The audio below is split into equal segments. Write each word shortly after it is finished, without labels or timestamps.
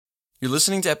You're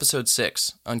listening to episode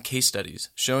 6 on case studies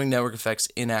showing network effects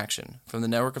in action from the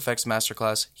Network Effects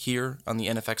Masterclass here on the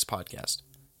NFX podcast.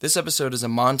 This episode is a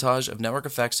montage of network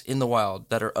effects in the wild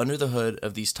that are under the hood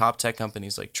of these top tech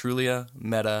companies like Trulia,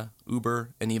 Meta,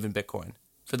 Uber, and even Bitcoin.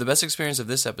 For the best experience of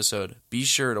this episode, be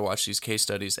sure to watch these case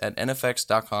studies at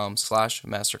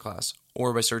nfx.com/masterclass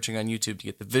or by searching on YouTube to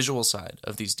get the visual side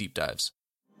of these deep dives.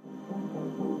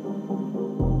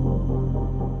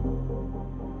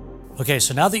 Okay,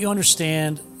 so now that you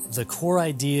understand the core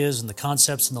ideas and the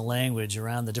concepts and the language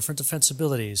around the different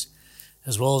defensibilities,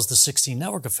 as well as the 16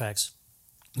 network effects,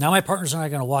 now my partners and I are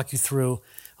going to walk you through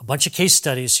a bunch of case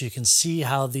studies so you can see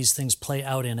how these things play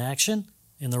out in action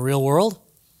in the real world.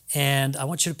 And I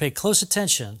want you to pay close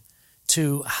attention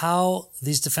to how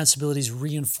these defensibilities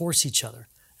reinforce each other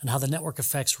and how the network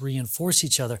effects reinforce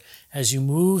each other as you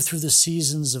move through the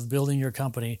seasons of building your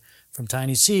company from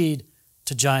tiny seed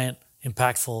to giant,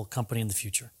 impactful company in the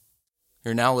future.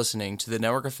 You're now listening to the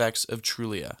network effects of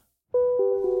Trulia.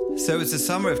 So it was the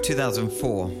summer of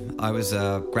 2004. I was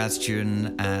a grad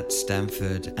student at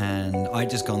Stanford, and I'd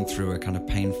just gone through a kind of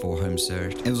painful home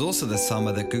search. It was also the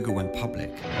summer that Google went public.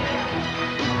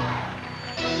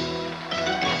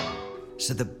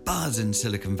 So the buzz in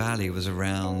Silicon Valley was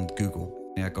around Google.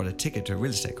 I got a ticket to a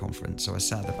real estate conference, so I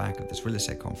sat at the back of this real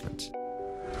estate conference.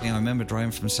 I remember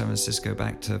driving from San Francisco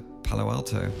back to Palo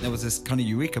Alto. There was this kind of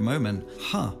eureka moment.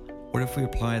 What if we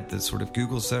applied the sort of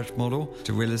Google search model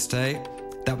to real estate?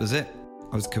 That was it.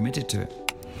 I was committed to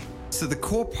it. So the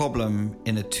core problem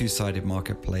in a two-sided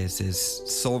marketplace is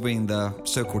solving the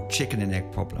so-called chicken and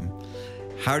egg problem.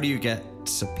 How do you get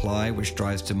supply, which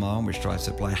drives demand, which drives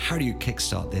supply? How do you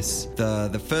kickstart this?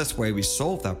 The first way we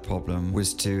solved that problem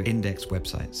was to index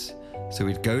websites. So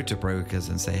we'd go to brokers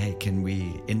and say, hey, can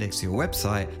we index your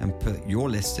website and put your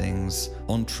listings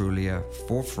on Trulia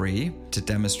for free to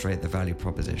demonstrate the value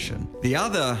proposition? The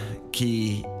other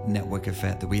key network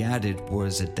effect that we added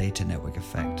was a data network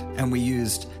effect. And we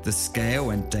used the scale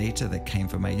and data that came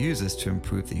from our users to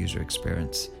improve the user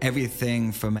experience.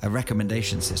 Everything from a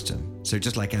recommendation system. So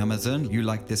just like Amazon, you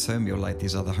like this home, you'll like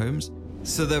these other homes.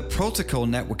 So the protocol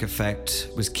network effect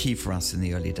was key for us in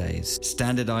the early days.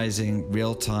 Standardizing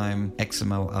real-time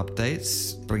XML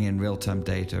updates, bringing real-time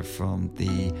data from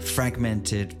the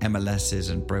fragmented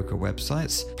MLSs and broker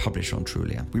websites published on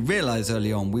Trulia. We realized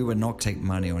early on we would not take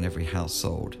money on every house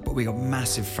sold, but we got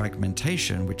massive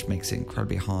fragmentation, which makes it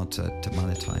incredibly hard to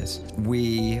monetize.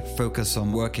 We focus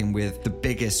on working with the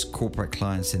biggest corporate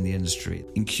clients in the industry.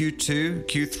 In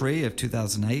Q3 of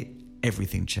 2008,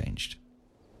 everything changed.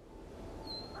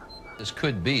 This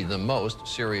could be the most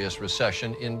serious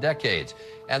recession in decades.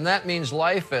 And that means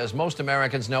life, as most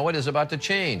Americans know it, is about to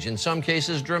change, in some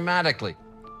cases dramatically.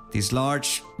 These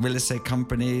large real estate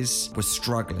companies were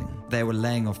struggling. They were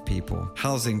laying off people.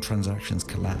 Housing transactions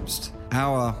collapsed.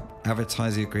 Our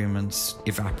advertising agreements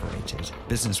evaporated.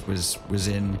 Business was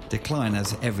in decline,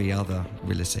 as every other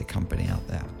real estate company out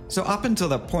there. So up until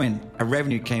that point, our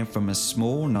revenue came from a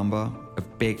small number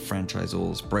of big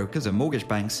franchisors, brokers, and mortgage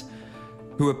banks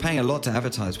who were paying a lot to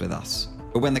advertise with us.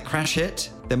 But when the crash hit,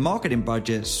 their marketing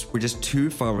budgets were just too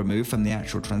far removed from the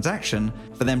actual transaction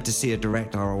for them to see a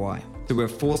direct ROI. So we were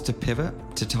forced to pivot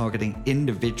to targeting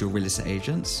individual real estate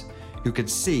agents who could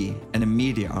see an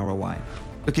immediate ROI.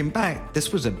 Looking back,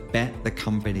 this was a bet the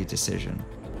company decision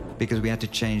because we had to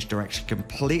change direction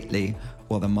completely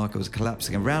while the market was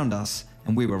collapsing around us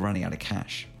and we were running out of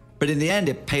cash. But in the end,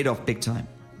 it paid off big time.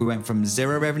 We went from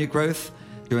zero revenue growth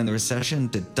during the recession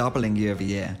to doubling year over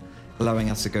year, allowing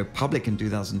us to go public in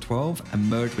 2012 and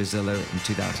merge with Zillow in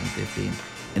 2015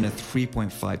 in a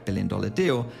 $3.5 billion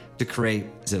deal to create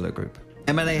Zillow Group.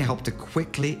 M&A helped to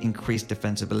quickly increase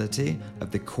defensibility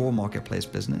of the core marketplace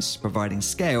business, providing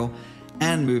scale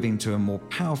and moving to a more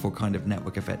powerful kind of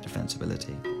network effect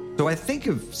defensibility. So I think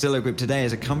of Zillow Group today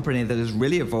as a company that has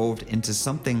really evolved into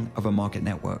something of a market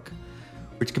network,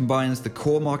 which combines the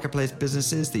core marketplace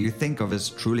businesses that you think of as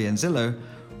Trulia and Zillow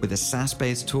with a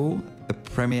SaaS-based tool, the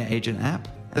Premier Agent app.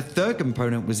 The third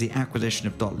component was the acquisition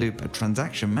of .loop, a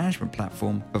transaction management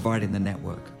platform providing the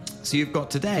network. So you've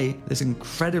got today this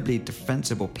incredibly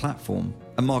defensible platform,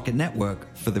 a market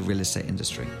network for the real estate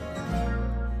industry.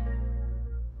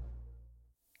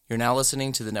 You're now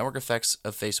listening to the network effects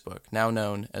of Facebook, now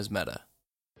known as Meta.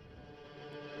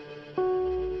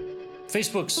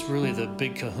 Facebook's really the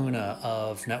big kahuna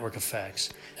of network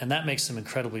effects, and that makes them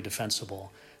incredibly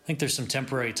defensible. I think there's some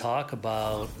temporary talk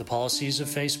about the policies of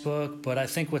Facebook, but I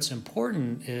think what's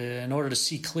important in order to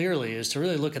see clearly is to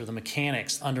really look at the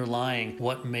mechanics underlying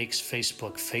what makes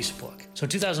Facebook Facebook. So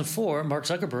in 2004, Mark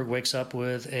Zuckerberg wakes up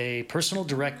with a personal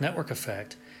direct network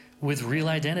effect with real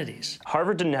identities.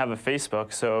 Harvard didn't have a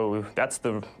Facebook, so that's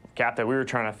the gap that we were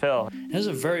trying to fill. This is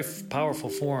a very powerful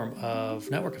form of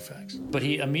network effects. But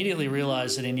he immediately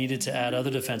realized that he needed to add other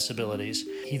defensibilities.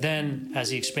 He then, as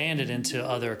he expanded into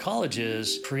other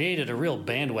colleges, created a real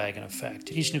bandwagon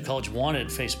effect. Each new college wanted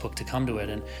Facebook to come to it,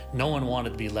 and no one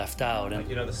wanted to be left out. And,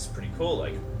 this is pretty cool.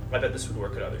 I bet this would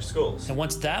work at other schools. And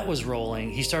once that was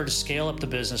rolling, he started to scale up the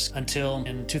business until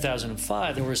in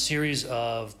 2005, there were a series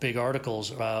of big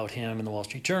articles about him in the Wall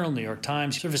Street Journal, New York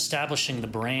Times, sort of establishing the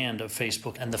brand of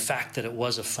Facebook and the fact that it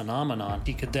was a phenomenon.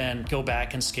 He could then go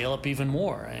back and scale up even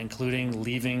more, including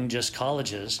leaving just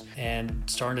colleges and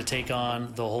starting to take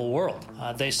on the whole world.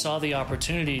 They saw the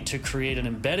opportunity to create an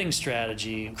embedding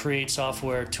strategy, create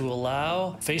software to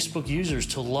allow Facebook users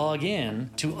to log in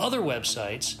to other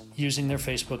websites using their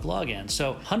Facebook login.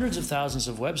 So hundreds of thousands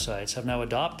of websites have now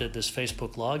adopted this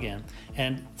Facebook login,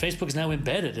 and Facebook is now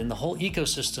embedded in the whole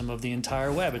ecosystem of the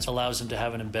entire web. It allows them to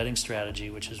have an embedding strategy,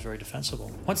 which is very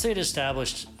defensible. Once they'd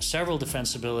established several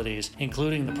defensibilities,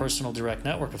 including the personal direct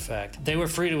network effect, they were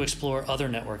free to explore other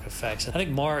network effects. I think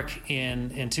Mark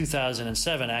in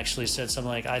 2007 actually said something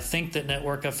like, I think that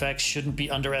network effects shouldn't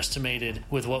be underestimated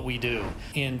with what we do.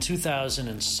 In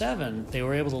 2007, they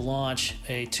were able to launch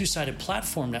a two-sided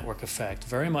platform network effect,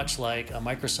 very much like a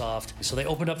Microsoft. So they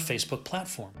opened up Facebook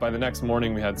platform. By the next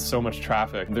morning, we had so much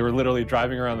traffic. They were literally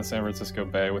driving around the San Francisco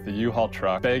Bay with a U-Haul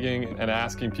truck, begging and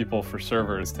asking people for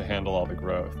servers to handle all the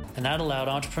growth. And that allowed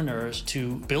entrepreneurs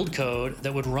to build code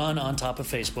that would run on top of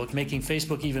Facebook, making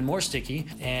Facebook even more sticky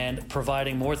and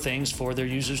providing more things for their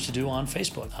users to do on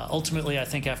Facebook. Ultimately, I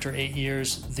think after 8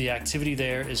 years, the activity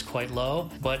there is quite low,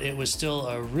 but it was still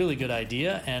a really good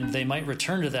idea, and they might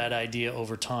return to that idea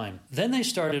over time. Then they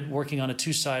started working on a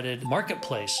two-sided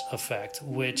marketplace effect,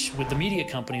 which with the media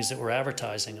companies that were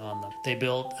advertising on them. They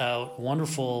built out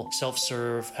wonderful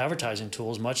self-serve advertising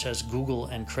tools, much as Google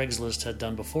and Craigslist had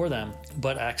done before them,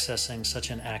 but accessing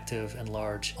such an active and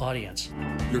large audience.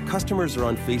 Your customers are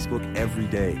on Facebook every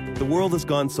day. The world has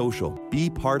gone social. Be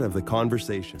part of the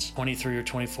conversation. 23 or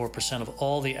 24% of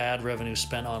all the ad revenue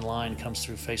spent online comes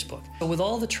through Facebook. But with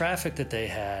all the traffic that they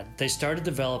had, they started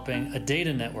developing a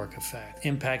data network effect,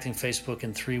 impacting Facebook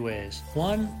in three ways.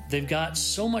 One, they've got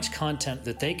so much content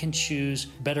that they can choose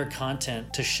better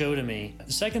content to show to me.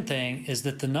 The second thing is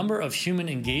that the number of human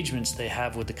engagements they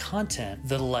have with the content,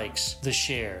 the likes, the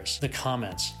shares, the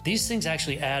comments, these things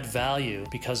actually add value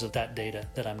because of that data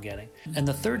that I'm getting. And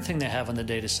the third thing they have on the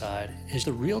data side is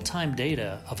the real-time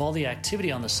data of all the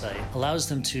activity on the site allows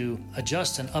them to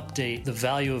adjust and update the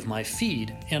value of my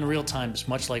feed in real time,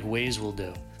 much like Waze will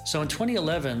do. So in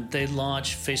 2011, they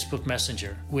launched Facebook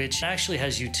Messenger, which actually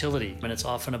has utility, and it's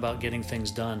often about getting things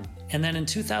done. And then in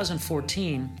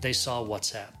 2014, they saw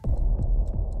WhatsApp.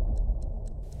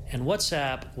 And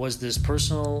WhatsApp was this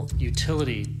personal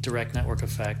utility direct network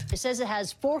effect. It says it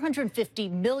has 450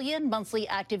 million monthly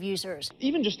active users.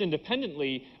 Even just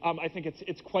independently, I think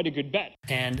it's quite a good bet.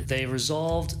 And they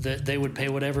resolved that they would pay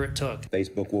whatever it took.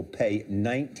 Facebook will pay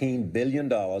 $19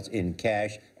 billion in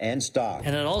cash and stock.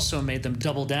 And it also made them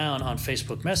double down on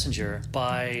Facebook Messenger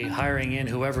by hiring in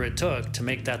whoever it took to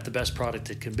make that the best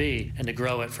product it could be and to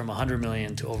grow it from 100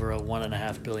 million to over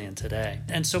 $1.5 billion today.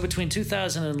 And so between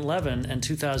 2011 and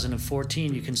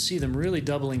 2014, you can see them really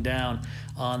doubling down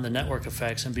on the network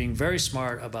effects and being very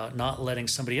smart about not letting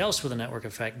somebody else with a network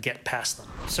effect get past them.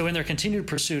 So in their continued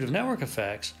pursuit of network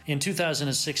effects, in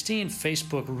 2016,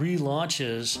 Facebook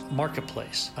relaunches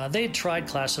Marketplace. They had tried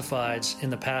classifieds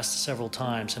in the past several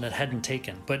times and it hadn't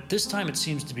taken, but this time it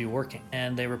seems to be working.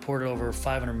 And they reported over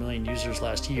 500 million users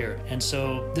last year. And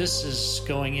so this is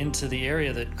going into the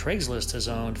area that Craigslist has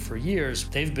owned for years.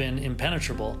 They've been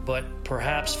impenetrable, but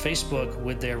perhaps Facebook,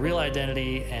 with their real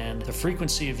identity and the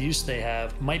frequency of use they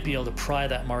have, might be able to pry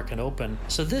that market open.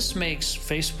 So this makes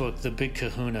Facebook the big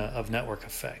kahuna of network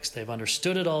effects. They've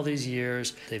understood it all these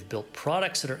years. They've built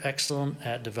products that are excellent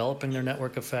at developing their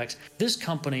network effects. This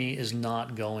company is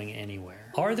not going anywhere.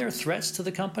 Are there threats to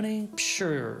the company?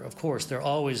 Sure, of course, there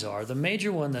always are. The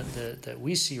major one that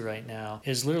we see right now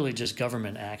is literally just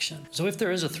government action. So if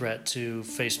there is a threat to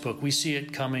Facebook, we see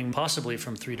it coming possibly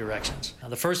from three directions. Now,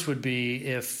 the first would be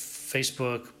if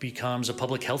Facebook becomes a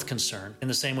public health concern in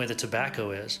the same way that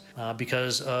tobacco is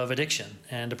because of addiction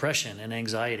and depression and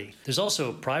anxiety. There's also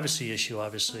a privacy issue,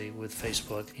 obviously, with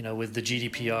Facebook. You know, with the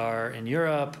GDPR in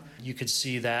Europe, you could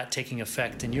see that taking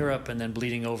effect in Europe and then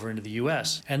bleeding over into the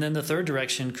US. And then the third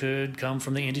direction could come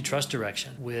from the antitrust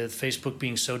direction. With Facebook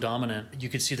being so dominant, you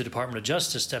could see the Department of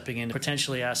Justice stepping in,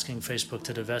 potentially asking Facebook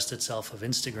to divest itself of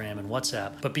Instagram and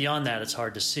WhatsApp. But beyond that, it's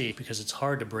hard to see because it's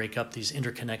hard to break up these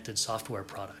interconnected software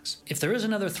products. If there is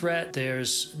another threat,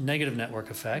 there's negative network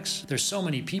effects. There's so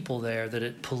many people there that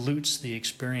it pollutes the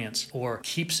experience or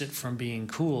keeps it from being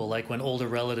cool, like when older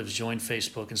relatives join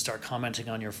Facebook and start commenting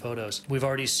on your photos. We've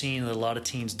already seen that a lot of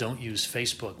teens don't use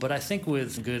Facebook, but I think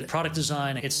with good product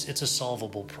design, it's a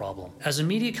solvable problem. As a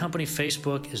media company,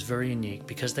 Facebook is very unique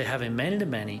because they have a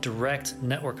many-to-many direct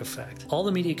network effect. All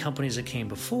the media companies that came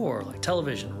before, like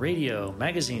television, radio,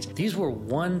 magazines, these were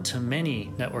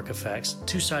one-to-many network effects,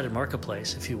 two-sided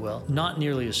marketplace, if you will, not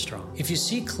nearly as strong. If you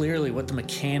see clearly what the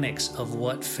mechanics of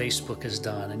what Facebook has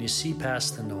done and you see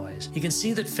past the noise, you can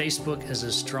see that Facebook is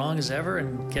as strong as ever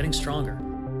and getting stronger.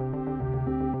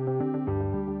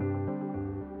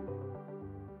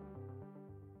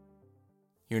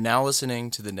 You're now listening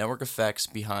to the network effects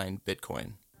behind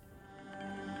Bitcoin.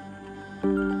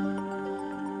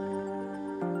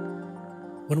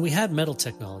 When we had metal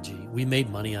technology, we made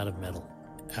money out of metal.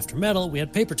 After metal, we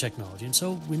had paper technology, and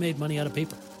so we made money out of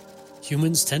paper.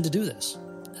 Humans tend to do this.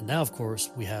 And now, of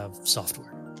course, we have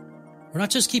software. We're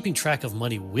not just keeping track of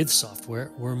money with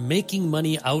software, we're making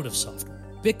money out of software.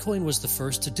 Bitcoin was the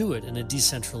first to do it in a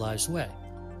decentralized way.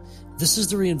 This is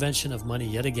the reinvention of money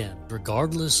yet again,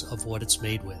 regardless of what it's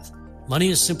made with. Money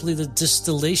is simply the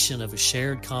distillation of a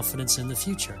shared confidence in the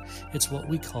future. It's what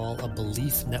we call a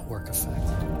belief network effect.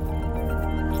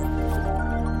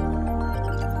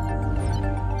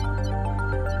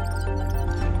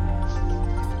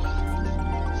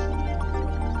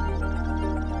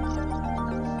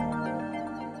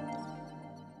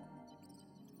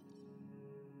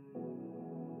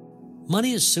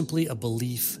 Money is simply a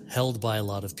belief held by a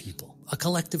lot of people, a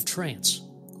collective trance.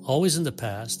 Always in the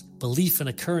past, belief in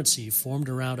a currency formed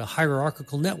around a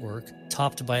hierarchical network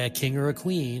topped by a king or a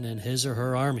queen and his or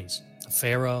her armies, a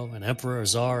pharaoh, an emperor, a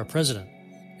czar, a president.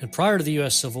 And prior to the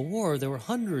U.S. Civil War, there were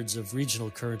hundreds of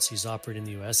regional currencies operating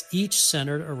in the U.S., each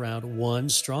centered around one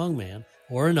strongman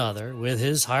or another with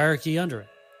his hierarchy under it.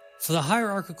 For the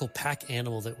hierarchical pack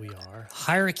animal that we are,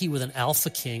 hierarchy with an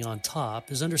alpha king on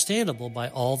top is understandable by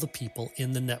all the people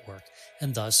in the network,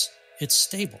 and thus it's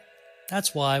stable.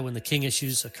 That's why when the king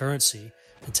issues a currency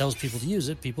and tells people to use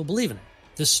it, people believe in it.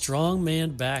 This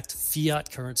strongman-backed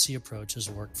fiat currency approach has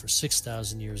worked for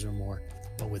 6,000 years or more.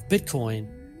 But with Bitcoin,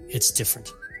 it's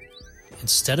different.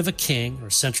 Instead of a king or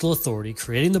central authority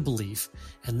creating the belief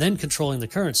and then controlling the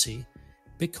currency,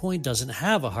 Bitcoin doesn't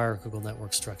have a hierarchical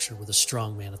network structure with a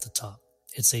strong man at the top.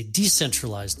 It's a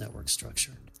decentralized network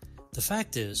structure. The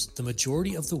fact is, the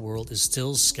majority of the world is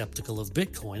still skeptical of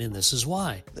Bitcoin, and this is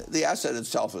why. The asset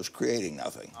itself is creating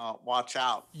nothing. Watch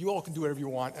out. You all can do whatever you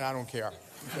want, and I don't care.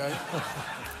 Okay?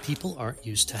 People aren't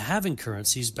used to having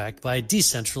currencies backed by a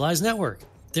decentralized network.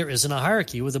 There isn't a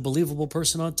hierarchy with a believable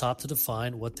person on top to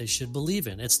define what they should believe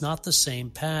in. It's not the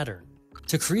same pattern.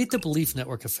 To create the belief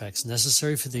network effects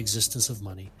necessary for the existence of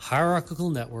money, hierarchical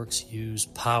networks use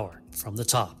power from the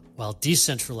top, while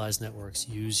decentralized networks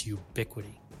use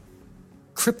ubiquity.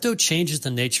 Crypto changes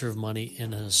the nature of money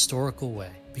in a historical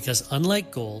way because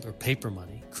unlike gold or paper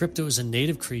money, crypto is a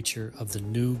native creature of the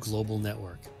new global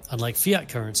network. Unlike fiat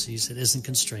currencies, it isn't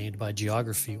constrained by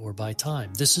geography or by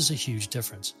time. This is a huge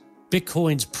difference.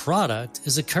 Bitcoin's product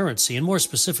is a currency, and more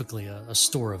specifically, a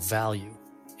store of value.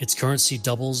 Its currency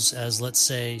doubles as, let's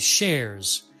say,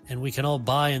 shares, and we can all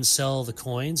buy and sell the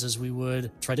coins as we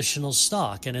would traditional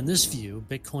stock. And in this view,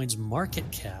 Bitcoin's market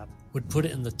cap would put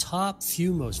it in the top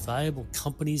few most valuable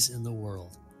companies in the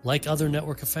world, like other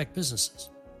network effect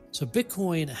businesses. So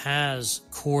Bitcoin has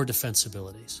core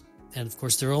defensibilities. And of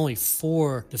course, there are only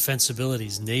 4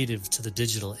 defensibilities native to the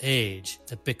digital age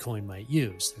that Bitcoin might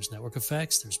use. There's network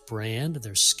effects, there's brand,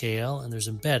 there's scale, and there's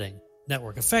embedding.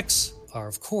 Network effects are,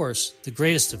 of course, the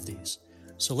greatest of these.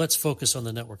 So let's focus on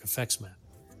the network effects map.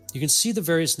 You can see the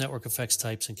various network effects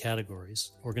types and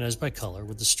categories, organized by color,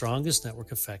 with the strongest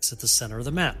network effects at the center of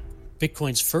the map.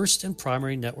 Bitcoin's first and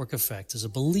primary network effect is a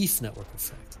belief network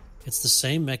effect. It's the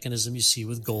same mechanism you see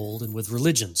with gold and with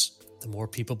religions. The more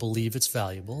people believe it's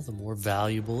valuable, the more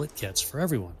valuable it gets for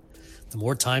everyone. The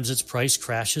more times its price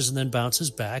crashes and then bounces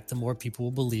back, the more people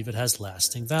will believe it has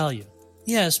lasting value.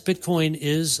 Yes, Bitcoin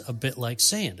is a bit like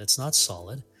sand. It's not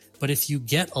solid. But if you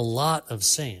get a lot of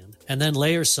sand and then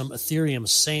layer some Ethereum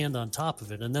sand on top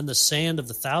of it, and then the sand of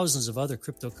the thousands of other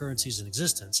cryptocurrencies in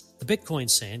existence, the Bitcoin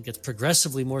sand gets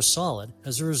progressively more solid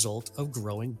as a result of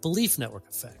growing belief network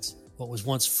effects. What was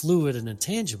once fluid and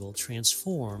intangible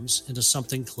transforms into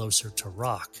something closer to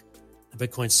rock. The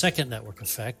Bitcoin's second network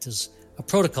effect is a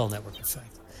protocol network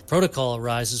effect. Protocol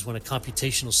arises when a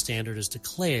computational standard is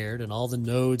declared and all the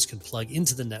nodes can plug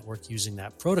into the network using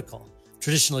that protocol.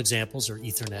 Traditional examples are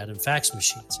Ethernet and fax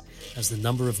machines. As the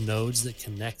number of nodes that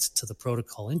connect to the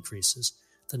protocol increases,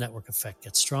 the network effect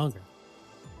gets stronger.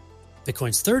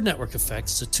 Bitcoin's third network effect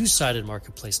is a two-sided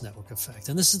marketplace network effect,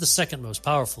 and this is the second most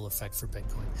powerful effect for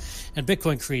Bitcoin. And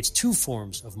Bitcoin creates two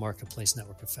forms of marketplace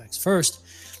network effects. First,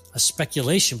 a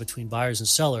speculation between buyers and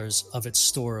sellers of its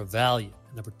store of value.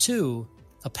 And number two,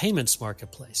 a payments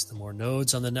marketplace. The more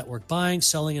nodes on the network buying,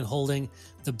 selling, and holding,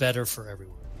 the better for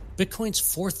everyone. Bitcoin's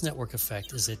fourth network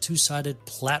effect is a two-sided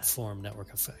platform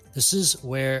network effect. This is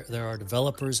where there are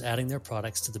developers adding their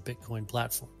products to the Bitcoin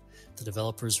platform. The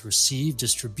developers receive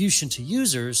distribution to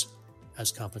users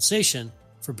as compensation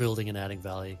for building and adding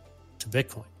value to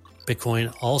Bitcoin.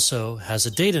 Bitcoin also has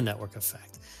a data network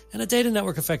effect. And a data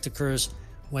network effect occurs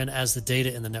when, as the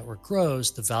data in the network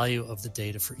grows, the value of the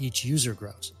data for each user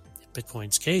grows. In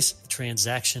Bitcoin's case, the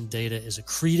transaction data is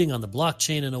accreting on the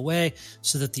blockchain in a way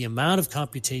so that the amount of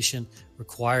computation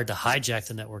required to hijack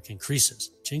the network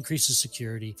increases, which increases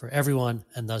security for everyone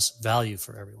and thus value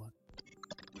for everyone.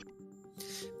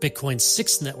 Bitcoin's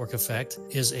sixth network effect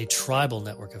is a tribal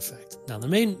network effect. Now, the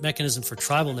main mechanism for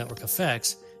tribal network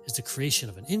effects is the creation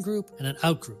of an in-group and an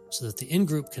out-group so that the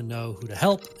in-group can know who to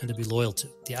help and to be loyal to.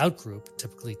 The out-group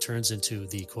typically turns into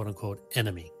the quote-unquote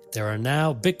enemy. There are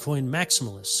now Bitcoin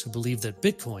maximalists who believe that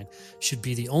Bitcoin should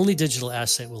be the only digital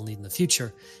asset we'll need in the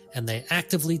future, and they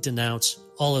actively denounce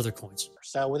all other coins.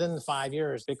 So within the 5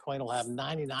 years, Bitcoin will have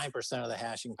 99% of the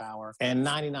hashing power and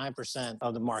 99%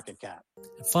 of the market cap.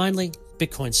 And finally,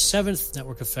 Bitcoin's seventh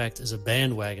network effect is a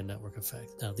bandwagon network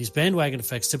effect. Now, these bandwagon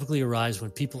effects typically arise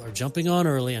when people are jumping on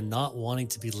early and not wanting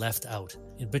to be left out.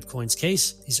 In Bitcoin's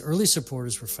case, these early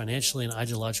supporters were financially and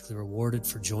ideologically rewarded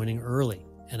for joining early.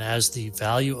 And as the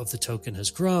value of the token has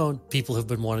grown, people have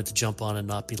been wanting to jump on and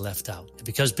not be left out. And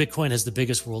because Bitcoin has the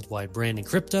biggest worldwide brand in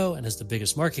crypto and has the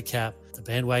biggest market cap, the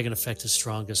bandwagon effect is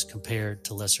strongest compared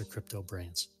to lesser crypto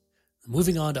brands.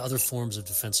 Moving on to other forms of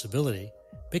defensibility,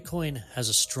 Bitcoin has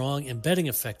a strong embedding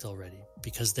effect already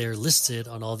because they're listed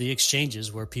on all the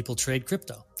exchanges where people trade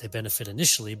crypto. They benefit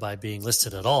initially by being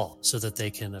listed at all so that they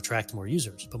can attract more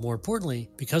users. But more importantly,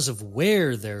 because of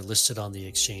where they're listed on the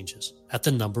exchanges, at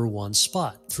the number one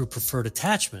spot. Through preferred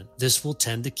attachment, this will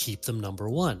tend to keep them number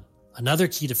one. Another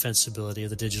key defensibility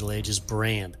of the digital age is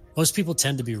brand. Most people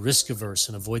tend to be risk averse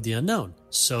and avoid the unknown,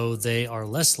 so they are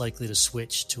less likely to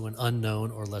switch to an unknown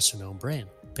or lesser known brand.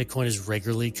 Bitcoin is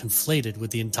regularly conflated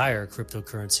with the entire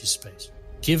cryptocurrency space.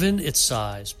 Given its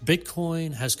size,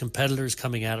 Bitcoin has competitors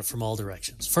coming at it from all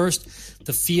directions. First,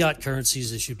 the fiat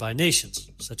currencies issued by nations,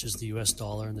 such as the US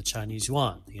dollar and the Chinese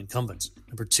yuan, the incumbents.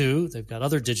 Number two, they've got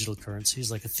other digital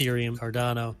currencies like Ethereum,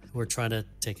 Cardano, who are trying to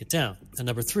take it down. And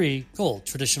number three, gold,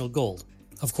 traditional gold.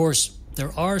 Of course,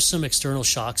 there are some external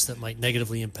shocks that might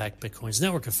negatively impact Bitcoin's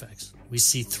network effects. We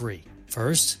see three.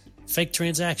 First, fake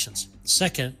transactions.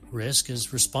 Second risk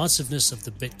is responsiveness of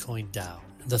the Bitcoin DAO.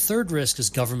 The third risk is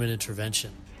government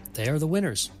intervention. They are the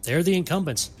winners. They are the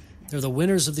incumbents. They're the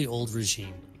winners of the old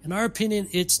regime. In our opinion,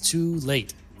 it's too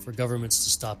late for governments to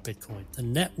stop Bitcoin. The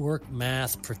network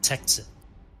math protects it.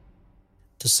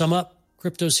 To sum up,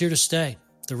 crypto's here to stay.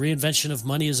 The reinvention of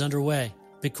money is underway.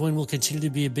 Bitcoin will continue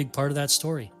to be a big part of that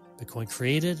story. Bitcoin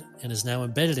created and is now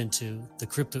embedded into the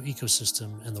crypto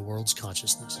ecosystem and the world's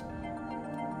consciousness.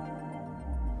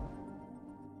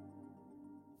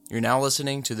 You're now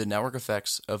listening to the network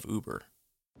effects of Uber.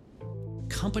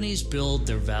 Companies build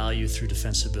their value through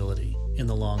defensibility in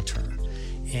the long term.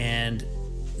 And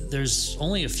there's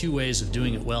only a few ways of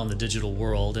doing it well in the digital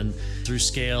world, and through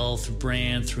scale, through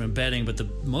brand, through embedding, but the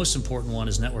most important one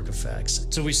is network effects.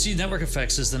 So we see network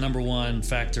effects as the number one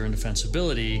factor in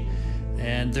defensibility,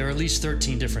 and there are at least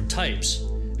 13 different types.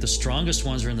 The strongest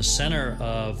ones are in the center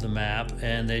of the map,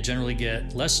 and they generally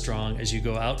get less strong as you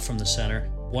go out from the center.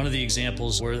 One of the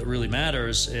examples where it really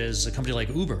matters is a company like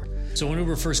Uber. So when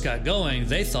Uber first got going,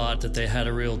 they thought that they had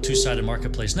a real two-sided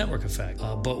marketplace network effect.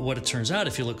 But what it turns out,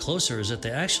 if you look closer, is that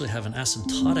they actually have an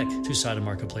asymptotic two-sided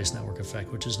marketplace network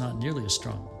effect, which is not nearly as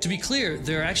strong. To be clear,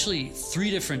 there are actually three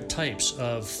different types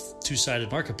of two-sided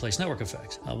marketplace network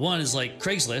effects. One is like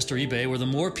Craigslist or eBay, where the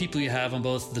more people you have on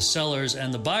both the sellers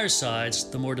and the buyer sides,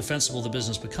 the more defensible the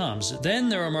business becomes. Then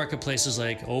there are marketplaces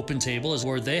like OpenTable,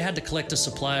 where they had to collect a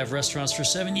supply of restaurants for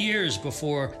 7 years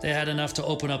before they had enough to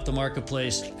open up the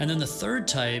marketplace. And then the third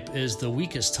type is the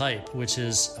weakest type, which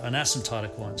is an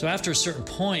asymptotic one. So after a certain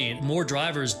point, more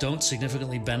drivers don't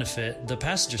significantly benefit the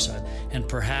passenger side. And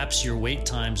perhaps your wait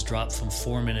times drop from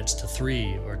 4 minutes to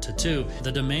 3 or to 2.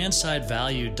 The demand side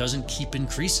value doesn't keep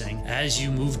increasing as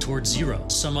you move towards zero.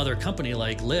 Some other company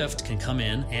like Lyft can come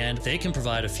in and they can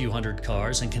provide a few hundred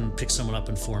cars and can pick someone up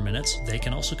in 4 minutes. They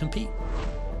can also compete.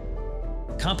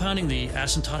 Compounding the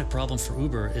asymptotic problem for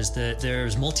Uber is that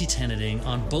there's multi-tenanting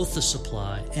on both the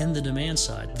supply and the demand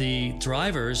side. The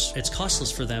drivers, it's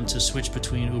costless for them to switch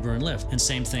between Uber and Lyft, and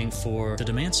same thing for the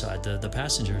demand side, the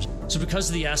passengers. So because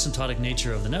of the asymptotic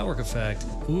nature of the network effect,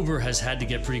 Uber has had to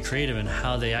get pretty creative in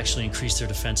how they actually increase their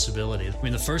defensibility. I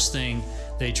mean, the first thing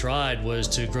they tried was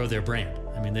to grow their brand.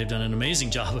 I mean, they've done an amazing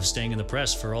job of staying in the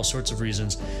press for all sorts of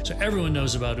reasons. So everyone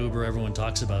knows about Uber, everyone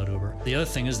talks about Uber. The other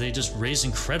thing is they just raised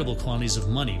incredible quantities of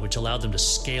money, which allowed them to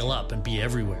scale up and be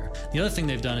everywhere. The other thing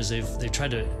they've done is they've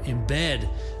tried to embed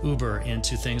Uber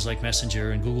into things like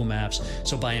Messenger and Google Maps.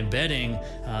 So by embedding,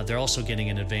 they're also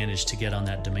getting an advantage to get on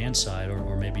that demand side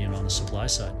or maybe on the supply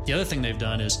side. The other thing they've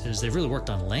done is they've really worked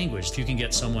on language. If you can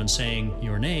get someone saying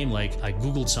your name, like I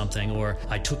Googled something or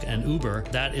I took an Uber,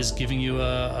 that is giving you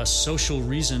a social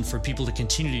reason for people to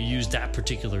continue to use that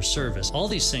particular service. All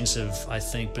these things have, I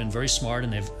think, been very smart,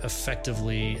 and they've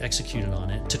effectively executed on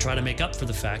it to try to make up for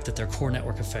the fact that their core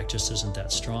network effect just isn't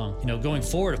that strong. You know, going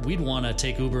forward, we'd want to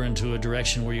take Uber into a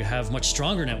direction where you have much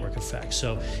stronger network effects.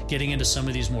 So getting into some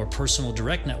of these more personal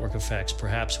direct network effects,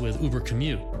 perhaps with Uber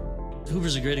Commute.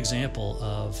 Uber's a great example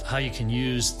of how you can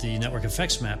use the network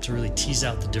effects map to really tease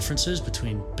out the differences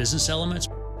between business elements.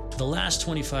 For the last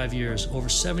 25 years, over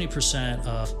 70%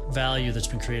 of value that's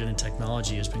been created in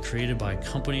technology has been created by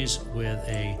companies with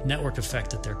a network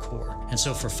effect at their core. And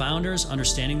so for founders,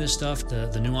 understanding this stuff,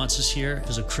 the nuances here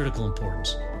is of critical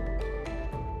importance.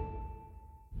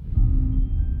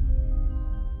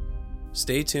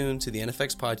 Stay tuned to the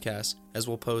NFX podcast, as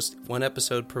we'll post one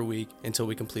episode per week until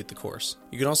we complete the course.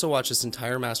 You can also watch this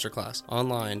entire masterclass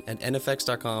online at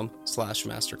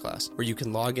nfx.com/masterclass, where you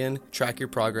can log in, track your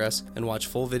progress, and watch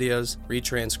full videos, read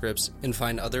transcripts, and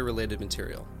find other related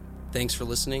material. Thanks for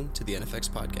listening to the NFX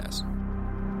podcast.